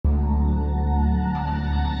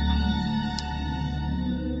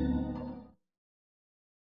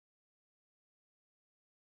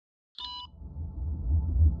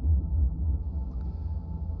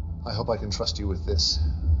I hope I can trust you with this.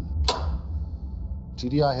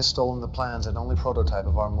 GDI has stolen the plans and only prototype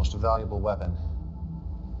of our most valuable weapon.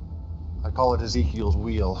 I call it Ezekiel's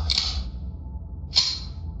wheel.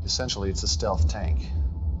 Essentially, it's a stealth tank.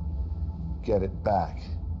 Get it back.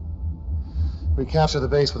 Recapture the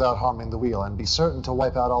base without harming the wheel, and be certain to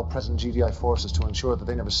wipe out all present GDI forces to ensure that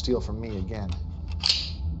they never steal from me again.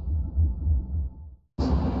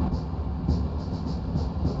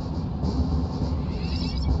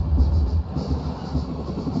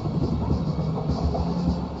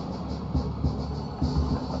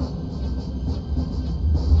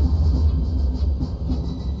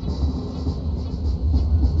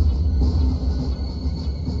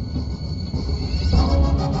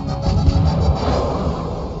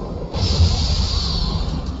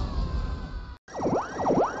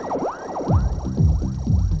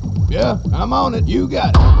 Yeah, I'm on it. You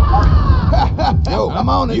got it. Yo, I'm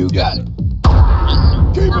on it. You got it.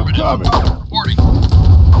 Keep it coming. Reporting.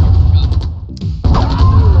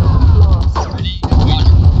 Ready,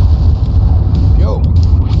 Roger. Yo.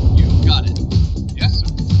 You got it. Yes, sir.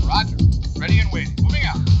 Roger. Ready and waiting. Moving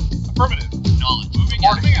out. Affirmative. Acknowledge. Moving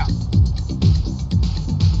out. Moving out.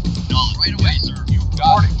 Acknowledge. Right away, sir. You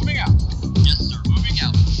got it. Moving out. Yes, sir. Moving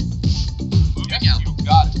out. Moving Yes, out. you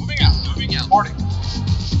got it. Moving out. Moving out. Reporting.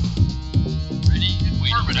 Ready and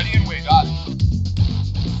waiting. Affirmative. Ready and waiting. Got it.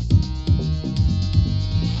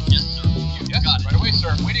 Yes, sir. You Yes, got it. right away,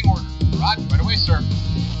 sir. Waiting order. Roger. Right away, sir.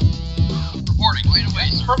 Reporting. Right away,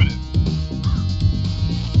 sir. Affirmative.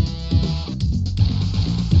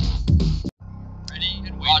 Ready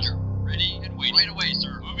and waiting. Roger. Ready and waiting. Right away,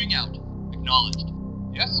 sir. Moving out. Acknowledged.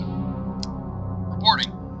 Yes, sir.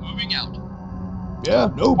 Reporting. Moving out. Yeah,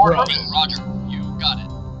 no Report problem. affirmative. Roger. You got it.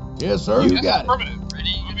 Yes, sir. You Yes, got it. affirmative.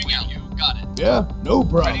 Ready and waiting. You got it. Yeah, no Ready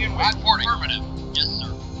problem. and waiting. Reporting. Affirmative. Yes,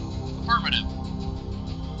 sir. Affirmative.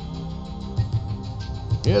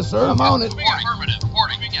 Yes, sir. I'm on it. Moving out. Affirmative.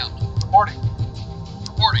 Reporting. Moving out. Reporting.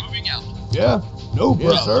 Reporting. Moving out. Yeah, no problem.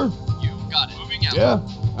 Yes, sir. You got it. Moving out. Yeah,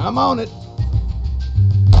 I'm on it.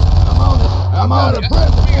 I'm on it. I'm on it. Yes,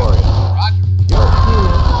 Present moving for out. you. Roger.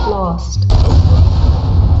 Unit lost. No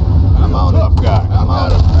problem. I'm on it. Guy. I'm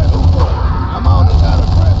on it. Present for you. I'm on it. Got a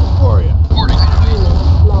present for you. Reporting.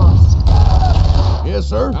 Unit lost. Yes,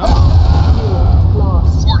 sir. I'm on Unit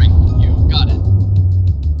lost. Reporting. You got it.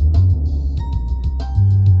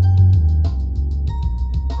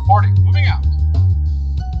 Reporting. Moving out.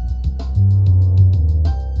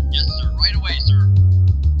 Yes, sir. Right away, sir.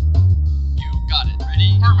 You got it.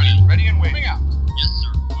 Ready? Affirmative. Ready and waiting. Moving out. Yes,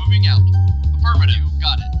 sir. Moving out. Affirmative. You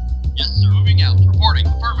got it. Yes, sir. Moving out. Reporting.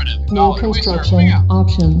 Affirmative. New Acknowledge. Wait, sir. construction Moving out.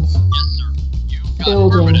 options. Yes, sir. You got it.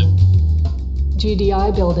 Building. Affirmative.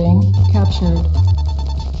 GDI building captured.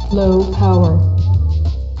 Low power.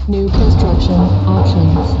 New construction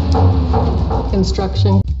options.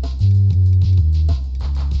 Construction.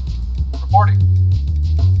 Reporting.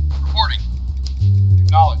 Reporting.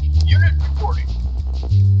 Acknowledge. Unit reporting.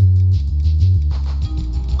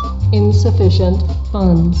 Insufficient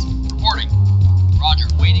funds. Reporting. Roger.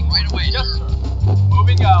 Waiting right away, Yes, sir. sir.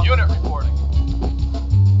 Moving out. Unit reporting.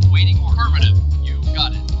 Waiting. Affirmative. You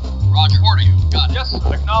got it. Roger. Reporting. You got it. Yes,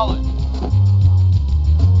 sir. Acknowledge.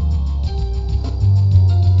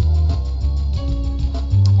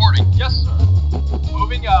 Reporting. Yes, sir.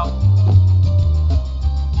 Moving out.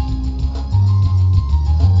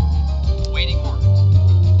 Waiting orders.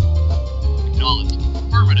 Acknowledged.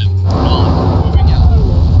 Affirmative. Acknowledged. Moving out.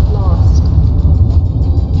 Unit lost.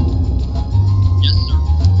 Yes,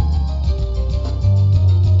 sir.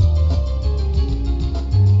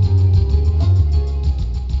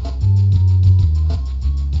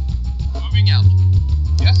 Moving out.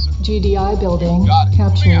 Yes, sir. GDI building Got it.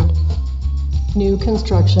 captured. New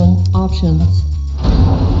construction options.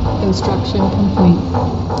 Construction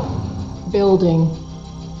complete. Building.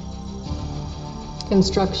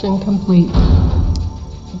 Construction complete.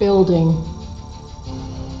 Building.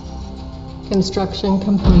 Construction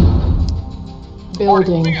complete.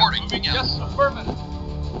 Building. Moving out. Moving out. Yes, affirmative.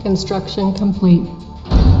 Construction complete.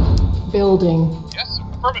 Building. Yes, sir.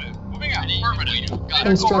 Affirmative. Moving out. Ready. Affirmative. Waiting. Got it.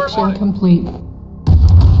 Construction Reporting. complete.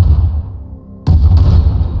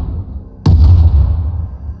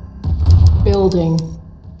 Building.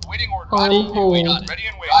 Waiting order. On Ready. hold. Ready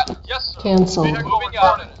and waiting. Yes, sir. Cancel. Vehicle moving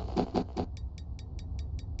out.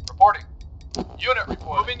 Reporting. Unit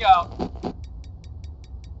report. Moving out.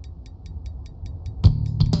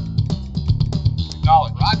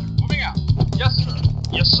 Acknowledge. Roger. Moving out. Yes, sir.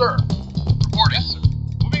 Yes, sir. Reporting. Yes, sir.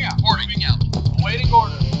 Moving out. Reporting. Moving out. Awaiting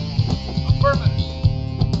order. Affirmative.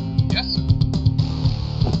 Yes, sir.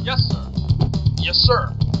 Yes, sir. Yes,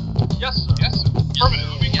 sir. Yes, sir. Yes, sir. Yes, Affirmative.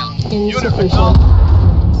 moving out. Unit Insufficient.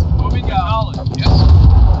 acknowledged. Moving out. Acknowledged. Yes,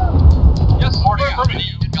 sir. Yes, sir. Affirmative.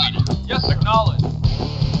 You got it. Yes, sir. Acknowledged.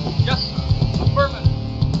 Yes, sir. Affirmative.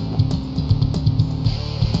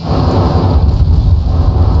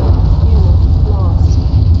 Unit lost.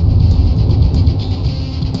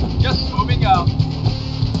 Yes, sir. Moving out.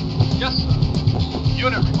 Yes, sir.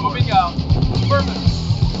 Unit moving out. Affirmative.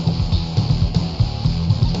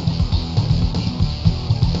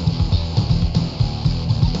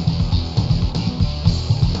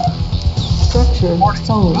 Structure Reporting.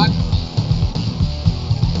 sold. Roger.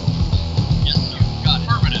 Yes, sir. Got it.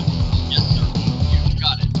 Affirmative. Yes, sir. You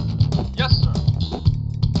got it. Yes, sir.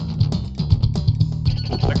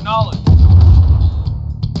 Acknowledged.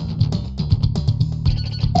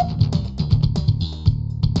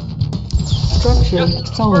 Structure Yes, sir.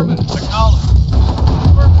 sold. Affirmative. Acknowledged.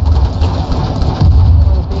 Affirmative.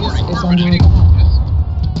 Our base is under Affirmative. attack. Yes, sir.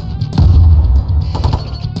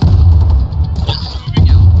 Yes, sir. Moving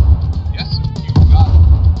out. Yes, sir. You got it.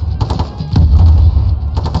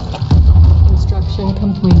 Construction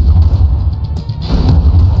complete.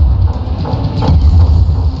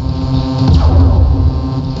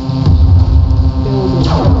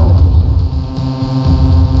 Building.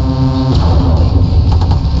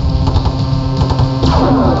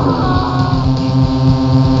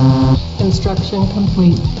 Construction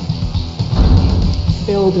complete.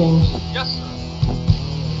 Building. Yes, sir.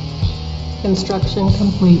 Construction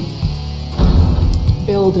complete.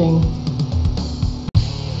 Building.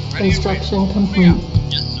 Ready and Construction waiting. complete. Moving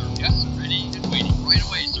out. Yes, sir. Yes, sir. Ready and waiting. Right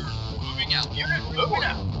away, sir. Moving out. Unit moving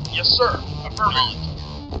out. Yes, sir. Affirmative.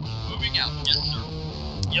 Acknowledged. Moving out. Yes, sir.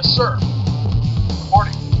 Yes, sir.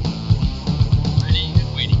 Reporting. Ready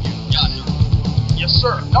and waiting. You got it. Yes,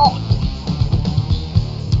 sir. Acknowledged.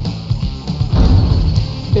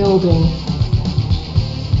 Building.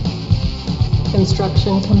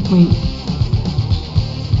 Construction complete.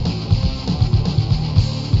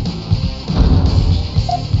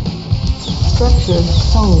 Structure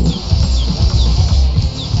sold.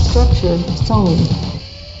 Structure sold.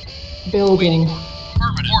 Building.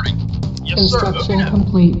 Affirmative. Reporting. Yes, sir. Construction Moving out.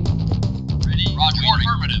 complete. Ready. Roger.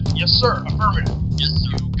 Affirmative. Yes, sir. Affirmative. Yes,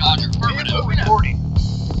 sir. You got it. Affirmative. Reporting.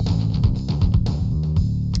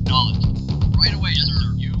 Acknowledged. Right away, yes,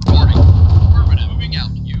 sir. You got it. Affirmative. Moving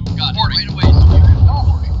out. You got it. Right away, sir.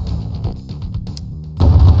 Acknowledged.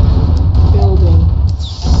 Building.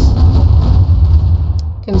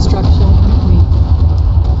 Construction complete.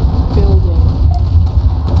 Building.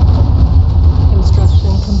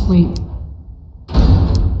 Construction complete.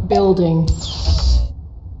 Building.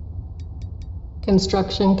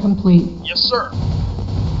 Construction complete. Yes, sir.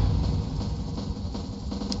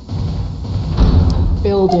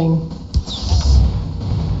 Building.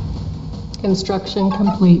 Construction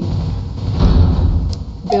complete.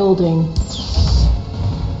 Building.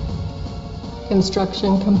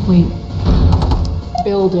 Construction complete.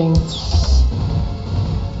 Building.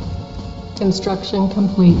 Construction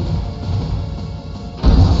complete.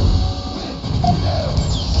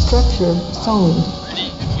 Structure sold. Ready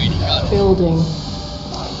and waiting. Got it. Building.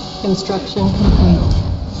 Construction complete.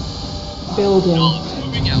 Building. Acknowledged.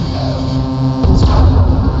 Moving out. Construction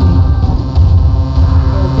complete.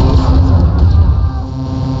 Our base is under attack.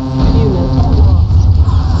 Unit lost.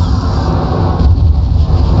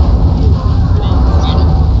 Ready. Waiting.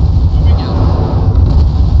 Moving out.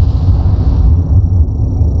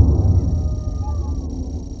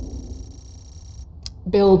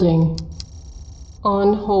 Building.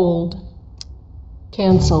 On hold.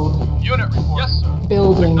 Cancelled. Unit report. Yes, sir.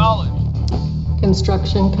 Building. Acknowledged.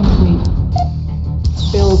 Construction complete.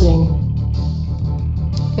 Building.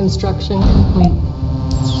 Construction complete.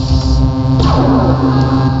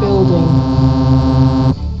 Building.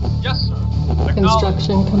 Yes, sir. Acknowledged.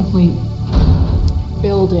 Construction complete.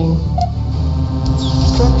 Building.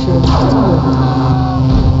 Structure sold.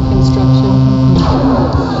 Construction complete.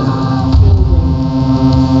 Building.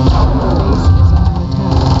 Base is under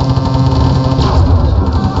attack. Construction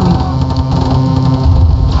complete.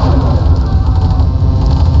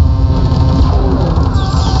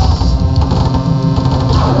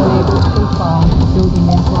 Unable to comply. Building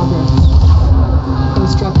in progress.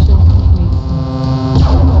 Construction complete.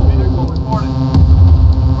 Vehicle reporting.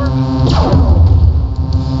 Affirmative.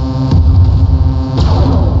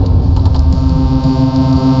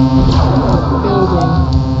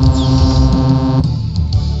 Building.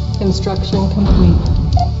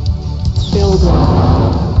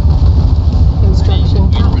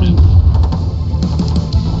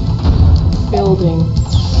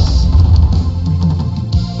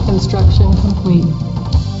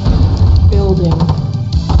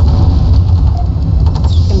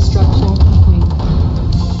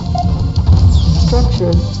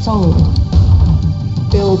 Structure sold.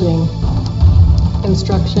 Building.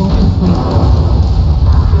 Construction complete.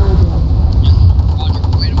 Building. Roger,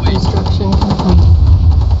 right away. Construction complete.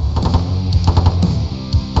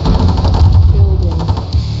 Building.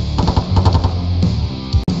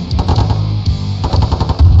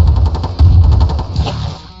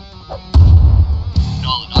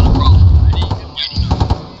 No, not a problem. Ready? Yes, sir.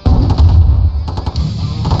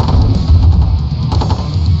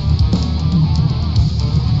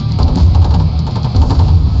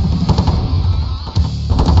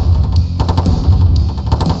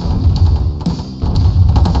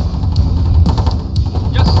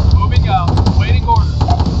 Yes, sir. Moving out. Waiting orders.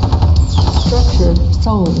 Structure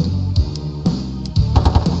sold.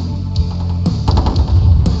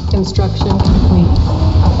 Construction complete.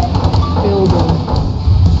 Building.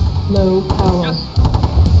 Low power. Yes, sir.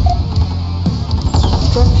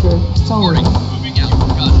 Structure sold. Reporting. Moving out.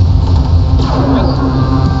 Got it. Yes, sir.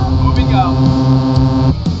 Moving out.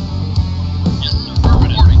 Yes, sir.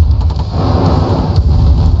 Affirmative. Reporting.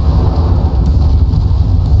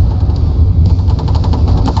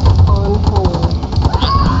 On hold.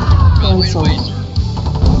 Yes, sir. Right Cancel. away, sir.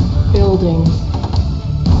 Building.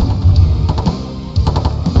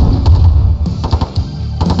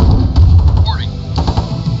 Reporting.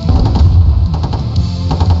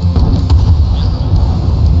 Yes, sir.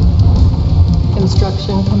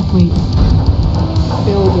 Construction complete.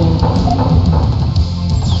 Building.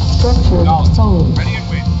 Structure Acknowledged. sold. Ready and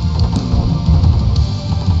waiting.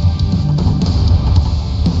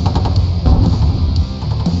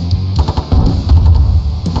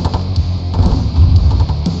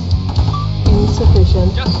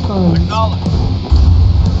 Insufficient Yes, sir. funds. Acknowledged.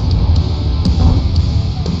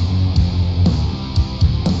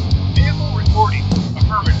 Vehicle reporting.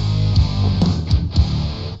 Affirmative.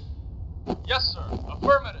 Yes, sir.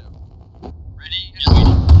 Affirmative. Ready and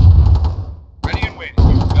waiting. Ready and waiting.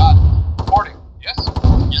 You got it. Reporting. Yes, sir.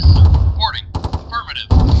 Yes, sir. Reporting. Affirmative.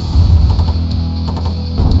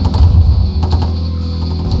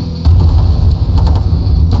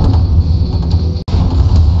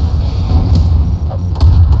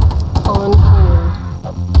 On hold.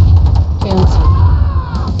 Cancel.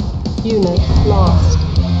 Unit lost.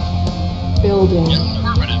 Building. Yes, sir.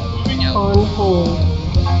 Affirmative. Moving out. On hold.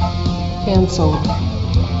 Cancel.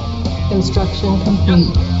 Construction Yes,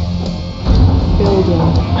 complete. sir. Building.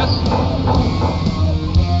 Yes, sir.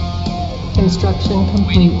 Construction Waiting.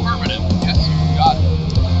 complete. Affirmative. Yes, sir. Got it.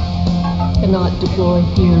 Cannot deploy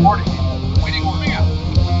here. Reporting. Waiting. Moving out.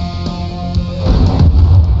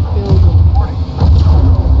 Building. Reporting.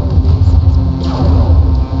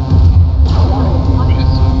 Affirmative,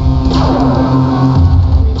 sir.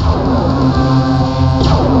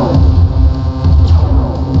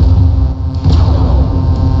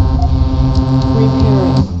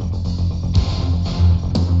 Repairing.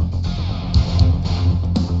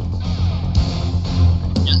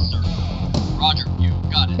 Yes, sir. Roger. You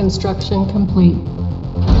got it. Construction complete.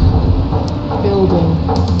 Building.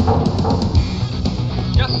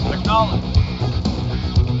 Yes, sir. Acknowledged.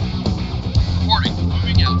 Reporting.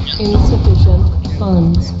 Moving out. Yes, sir. Insufficient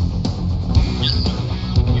funds. Yes, sir.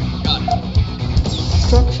 You got it.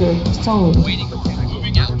 Structure sold. Waiting.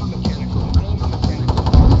 Moving out.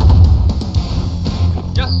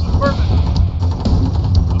 Yes, sir. Affirmative.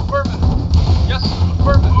 Affirmative. Yes, sir.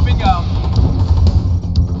 Affirmative. Moving out.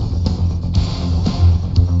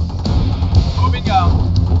 Moving out.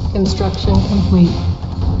 Construction complete.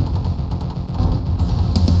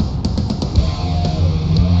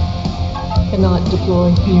 Cannot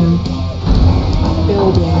deploy here.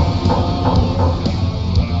 Building.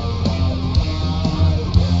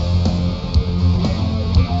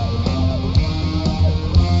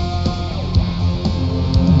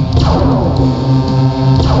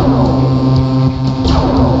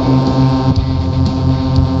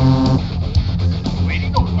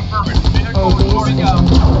 Waiting. Affirmative. Vehicle Our base reporting is out.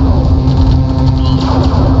 under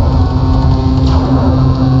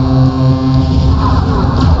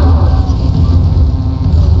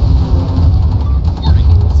Reporting.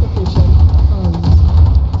 insufficient funds.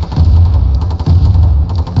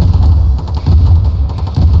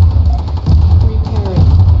 Repairing.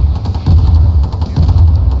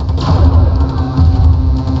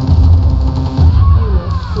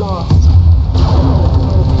 Unit lost.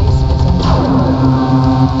 Our base is under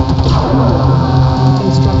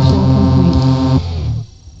construction complete.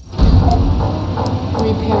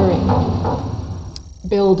 Repairing.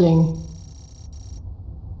 Building.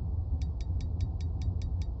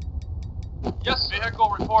 Yes,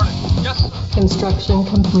 vehicle reporting. Yes, sir. Construction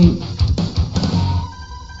complete.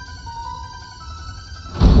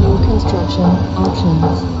 New Construction options.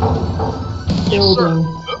 Yes, sir. Building.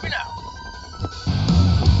 Moving out.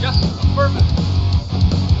 Yes, sir. Affirmative.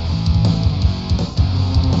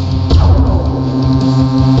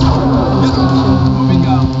 Yes, sir. Moving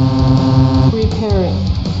out. Repairing.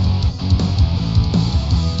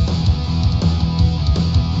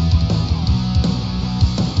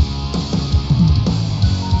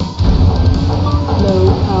 Low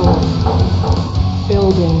power.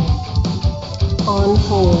 Building. On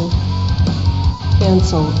hold.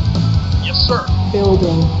 Cancelled. Yes, sir.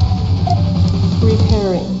 Building.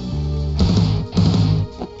 Repairing.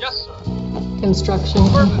 Yes, sir. Construction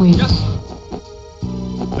Affirmative. complete. Yes,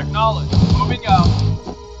 sir. Acknowledged. Moving out.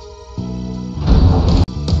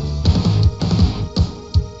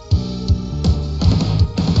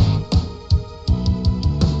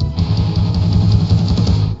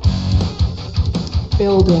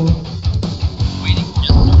 Building. Waiting.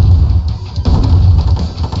 Yes, sir.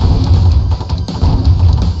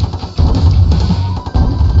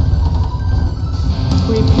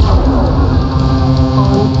 Repairing.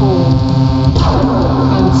 On hold.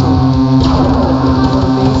 Cancel. Our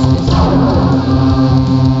base is abandoned.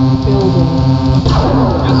 Building.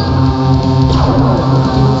 Yes, sir.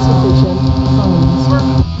 Insufficient funds.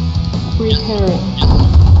 Affirmative. Repairing. Yes, sir.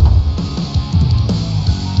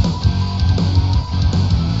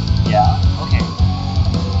 Yeah, okay.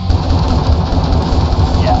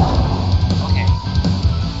 Yeah, okay.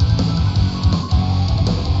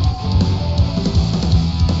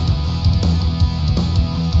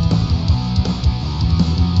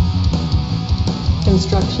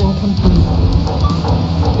 Construction complete.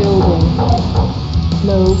 Building.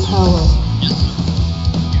 Low power. Yes, sir.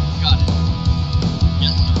 You got it.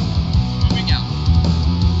 Yes, sir. Moving out.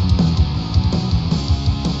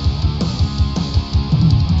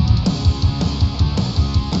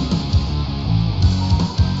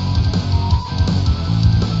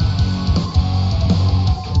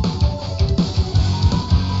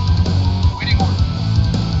 Waiting order.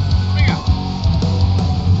 Moving out.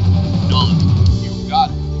 Acknowledged. You got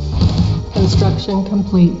it. Construction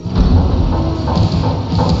complete.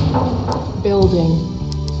 Building.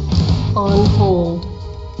 On hold.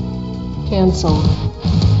 Cancelled.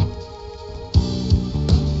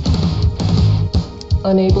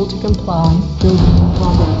 Unable to comply. Building in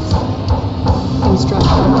progress.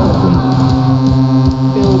 Construction complete.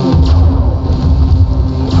 Building.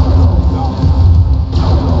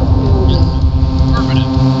 Building.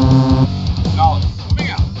 Affirmative. Acknowledged. Moving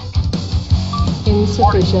out.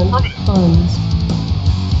 Insufficient Affirmative. funds.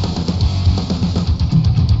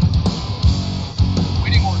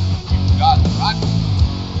 Waiting order. You got it. Roger.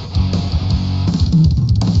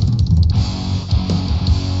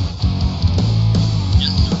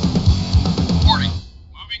 Yes, sir. Reporting.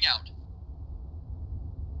 Moving out.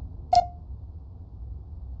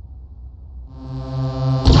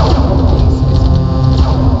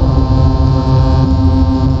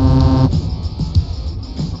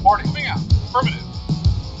 Reporting. Moving out. Affirmative.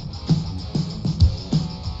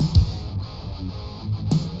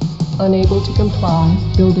 Unable to comply.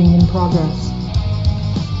 Building in progress.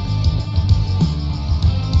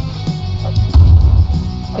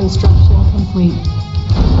 Construction complete.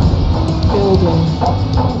 Building.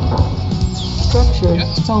 Structure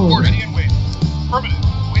Yes. solid. Ready and waiting. Affirmative.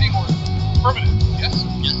 Waiting order. Affirmative. Yes.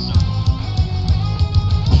 Yes, sir.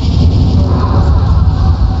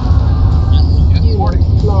 Yes, sir. Yes. Reporting.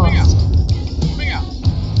 Unit Moving out. lost. Moving out.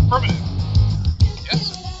 Affirmative. Yes.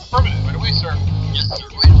 Affirmative. Right away, sir. Yes, sir.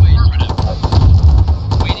 Right away. Affirmative.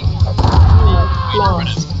 Waiting order. Unit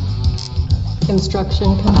Affirmative. lost.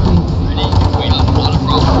 Construction complete. Ready. Wait up. Not a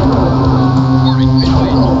problem. Reporting. Right away,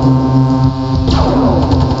 sir.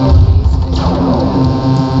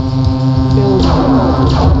 Building.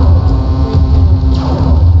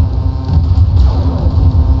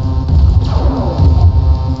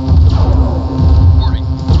 Reporting.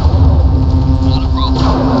 Not a problem.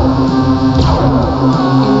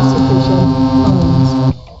 Insufficient funds.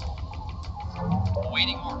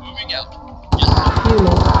 Waiting order. Moving out. Yes, sir.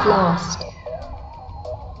 Unit lost.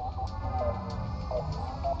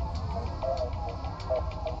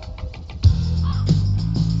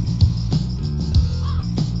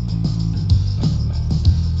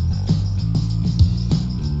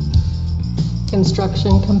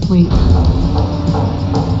 Construction complete.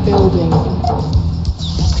 Building.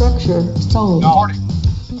 Structure sold. Reporting.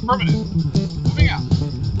 Affirmative. Moving out.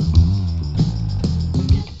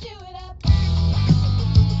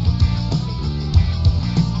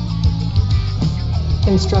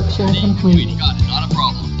 Construction Ready. complete. Waiting. Got it. Not a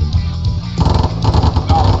problem.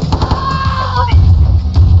 Acknowledged. Affirmative.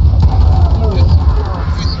 Unit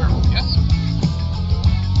lost. Yes, sir. Yes.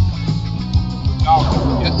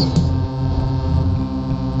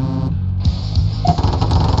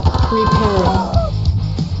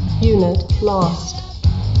 lost.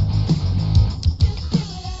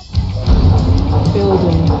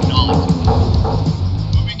 Building. Acknowledged.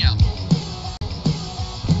 Moving out.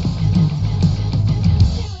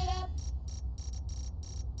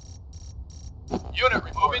 Unit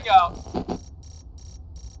moving out.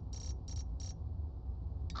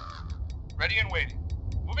 Ready and waiting.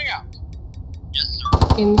 Moving out. Yes,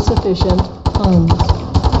 sir. Insufficient funds.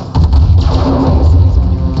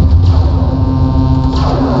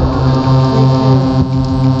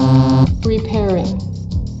 Repairing.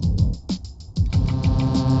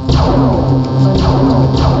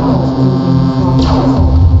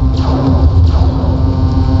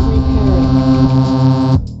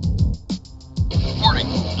 Reporting.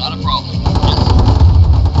 Not a problem. Yes,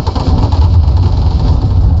 sir.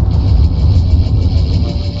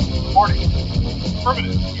 Reporting.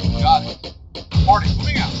 Affirmative. You got it. Reporting.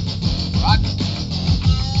 Moving out. Roger.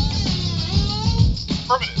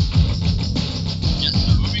 Affirmative. Yes,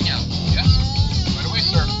 sir. Moving out. Yes. Right away,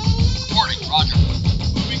 sir. Reporting. Roger.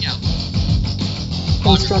 Moving out.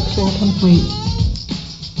 Construction complete.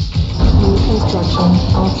 New construction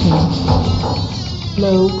options.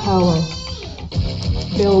 Low power.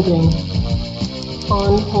 Building.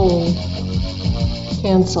 On hold.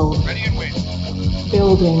 Cancelled. Ready and waiting.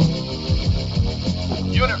 Building.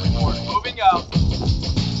 Unit report. Moving out.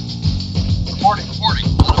 Reporting.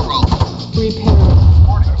 Reporting. Not a problem. Repairing.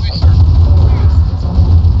 Reporting. Right away, sir.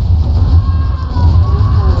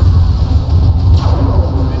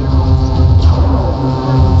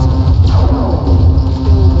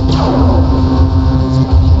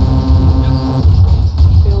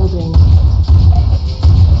 Building.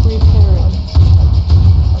 Repairing.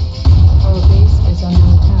 Our base is under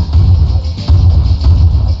attack.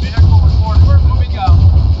 Vehicle reporting. Moving out.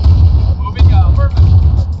 Moving out. Perfect.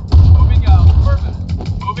 Moving out. Perfect.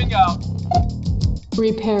 Moving out.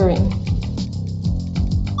 Repairing.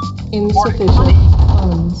 Insufficient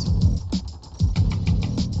funds.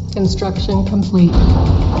 Construction complete.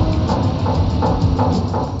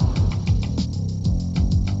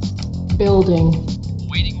 Building.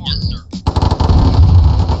 Waiting order. Yes, sir.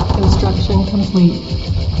 Construction complete.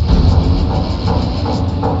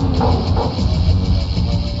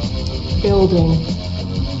 Building.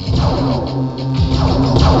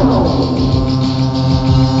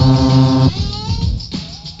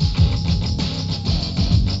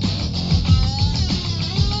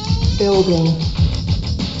 Building.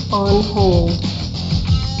 On hold.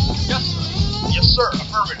 Yes, sir. Yes, sir.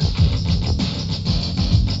 Affirmative.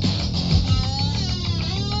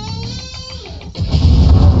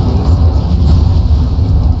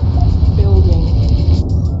 Building.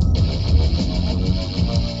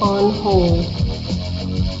 On hold.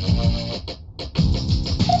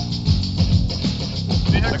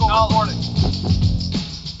 Vehicle reporting.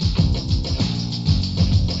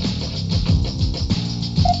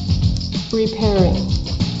 Repairing.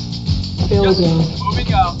 Yes, Building. sir.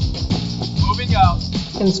 Moving out. Moving out.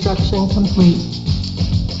 Construction complete.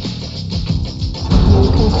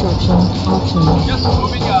 New construction options. Yes, sir.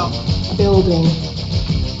 Moving out. Building.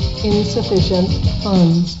 Insufficient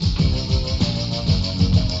funds.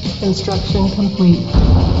 Construction complete.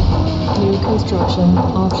 New construction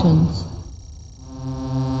options.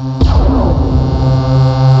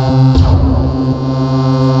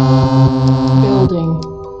 Building.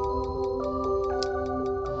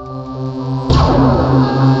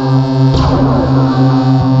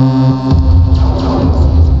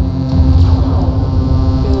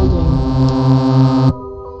 Building.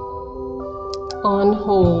 On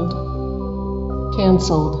hold.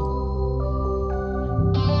 Cancelled.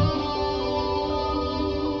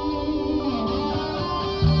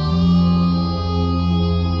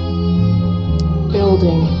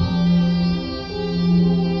 Building.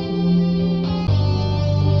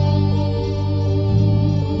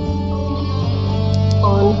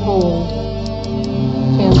 On hold.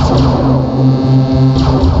 Cancelled.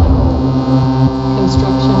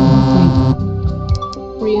 Construction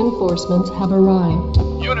complete. Reinforcements have arrived.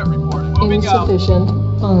 Unit report. Moving out. Insufficient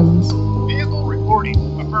funds. Vehicle reporting.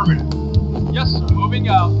 Affirmative. Yes, sir. Moving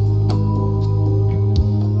out.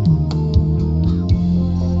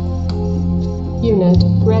 Unit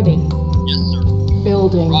ready. Yes, sir.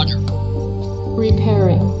 Building. Roger.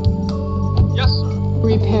 Repairing. Yes, sir.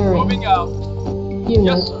 Repairing. Moving out. Unit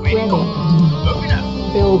Yes, sir. ready. Moving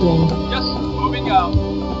out. Building. Yes, sir. Moving out.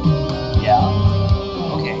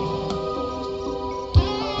 Yeah. Okay.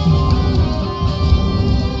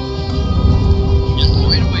 Yes, sir.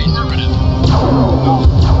 Right away. Affirmative.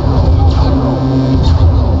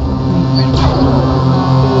 Right away, sir.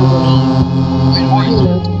 Building. Right away,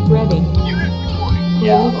 sir. Unit ready. Unit reporting.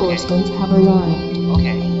 Yeah. Reinforcements reinforcements have arrived.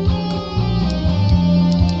 Okay.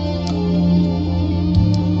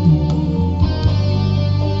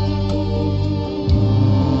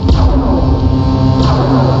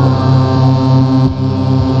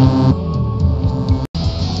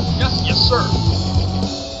 Yes, sir.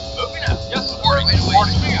 Moving out. Yes, reporting.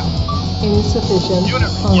 Moving out. Insufficient Unit,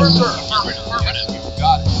 funds. yes, sir. Affirmative. Yes,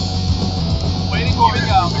 got it. Waiting, moving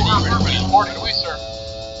out. Affirmative. Reporting away, sir.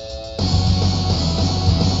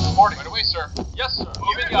 Reporting away, sir. Yes, sir.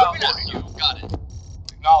 Moving out. You got it.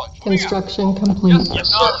 Acknowledge. Construction complete. Yes,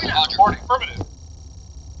 sir. Reporting. Affirmative.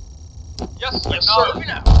 Yes, sir. Moving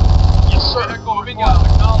out. Yes, sir. Moving out.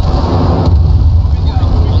 Acknowledge. Moving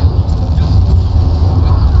out.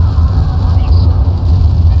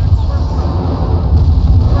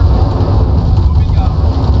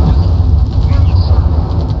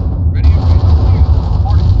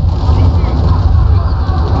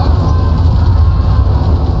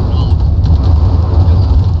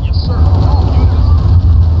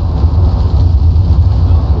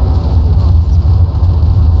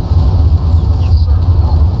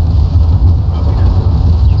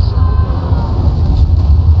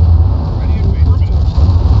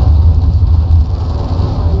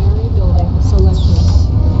 Primary building selected.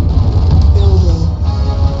 Building.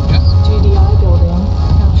 GDI building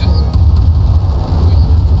captured.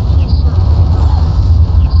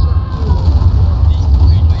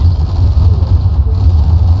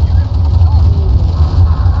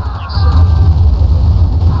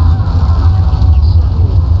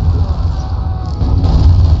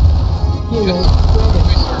 Unit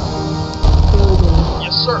ready. Building.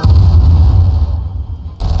 Yes, sir.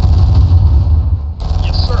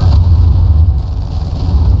 Yes, sir.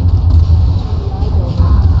 GDI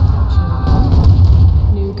building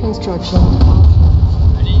captured. New construction options.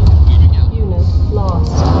 Ready? Moving out. Unit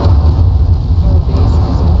lost. Our base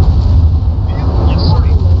is under Yes, sir.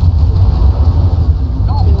 building.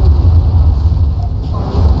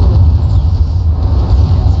 Armed group.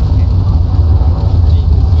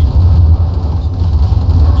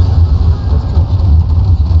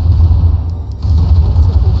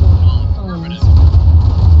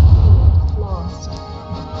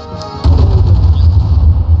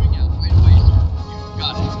 Moving out. Right away, sir. You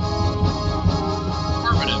got it.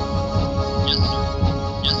 Affirmative. Yes, sir.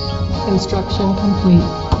 Yes, sir. Construction complete.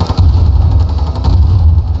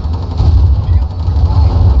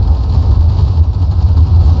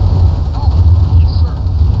 Yes, sir.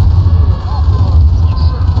 Yes,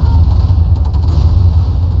 sir.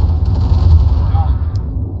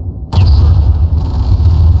 Yes, sir.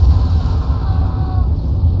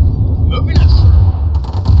 Moving it, sir.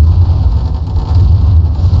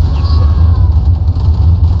 Yes, sir.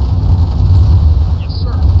 Yes,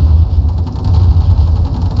 sir.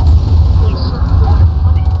 Yes, sir.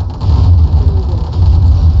 Affirmative.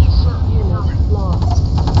 Yes, sir. Unit Affirmative. lost.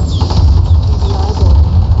 GDI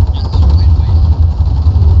building. Yes, sir. Right away, sir.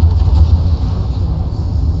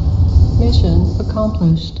 Mission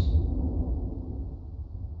accomplished.